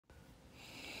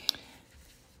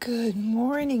Good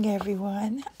morning,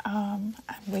 everyone. I'm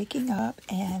waking up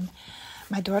and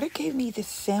my daughter gave me this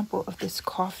sample of this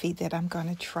coffee that I'm going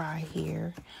to try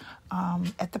here.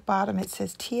 At the bottom, it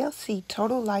says TLC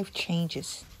Total Life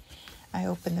Changes. I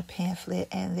opened the pamphlet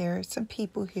and there are some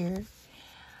people here.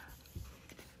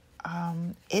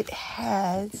 It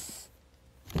has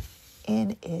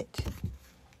in it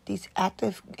these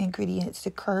active ingredients to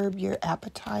curb your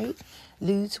appetite,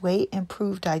 lose weight,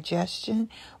 improve digestion,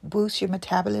 boost your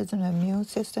metabolism and immune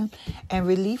system, and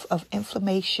relief of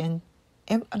inflammatory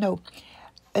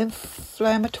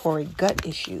gut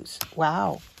issues.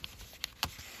 Wow.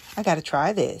 I got to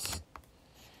try this.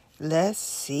 Let's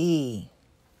see.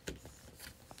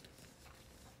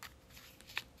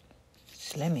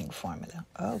 Slimming formula.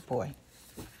 Oh, boy.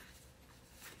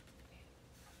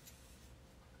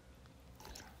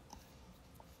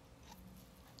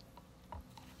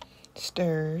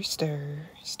 Stir, stir,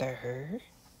 stir.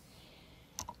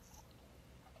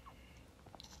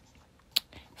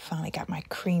 Finally got my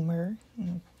creamer.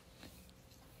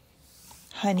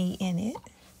 Honey in it.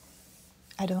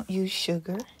 I don't use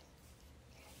sugar.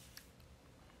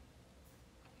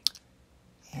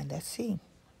 And let's see.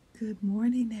 Good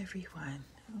morning, everyone.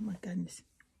 Oh, my goodness.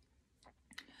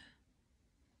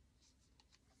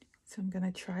 So I'm going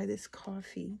to try this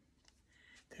coffee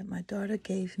that my daughter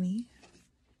gave me.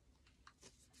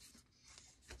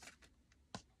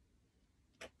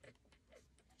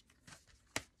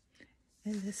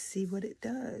 And let's see what it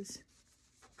does.